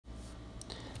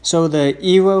So the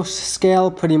Eros scale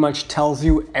pretty much tells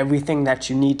you everything that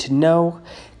you need to know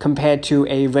compared to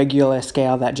a regular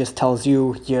scale that just tells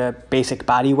you your basic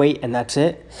body weight and that's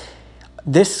it.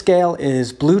 This scale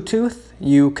is Bluetooth.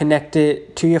 You connect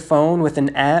it to your phone with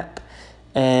an app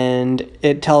and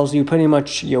it tells you pretty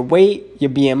much your weight,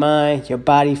 your BMI, your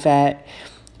body fat,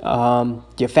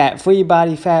 your fat-free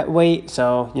body fat weight,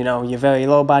 so your very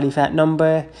low body fat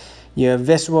number. Your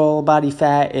visceral body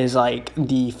fat is like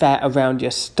the fat around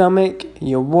your stomach,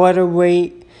 your water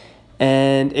weight,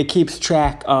 and it keeps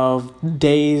track of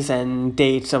days and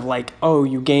dates of like, oh,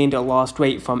 you gained or lost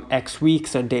weight from X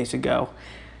weeks or days ago.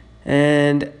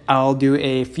 And I'll do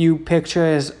a few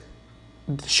pictures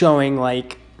showing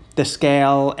like the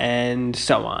scale and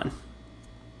so on.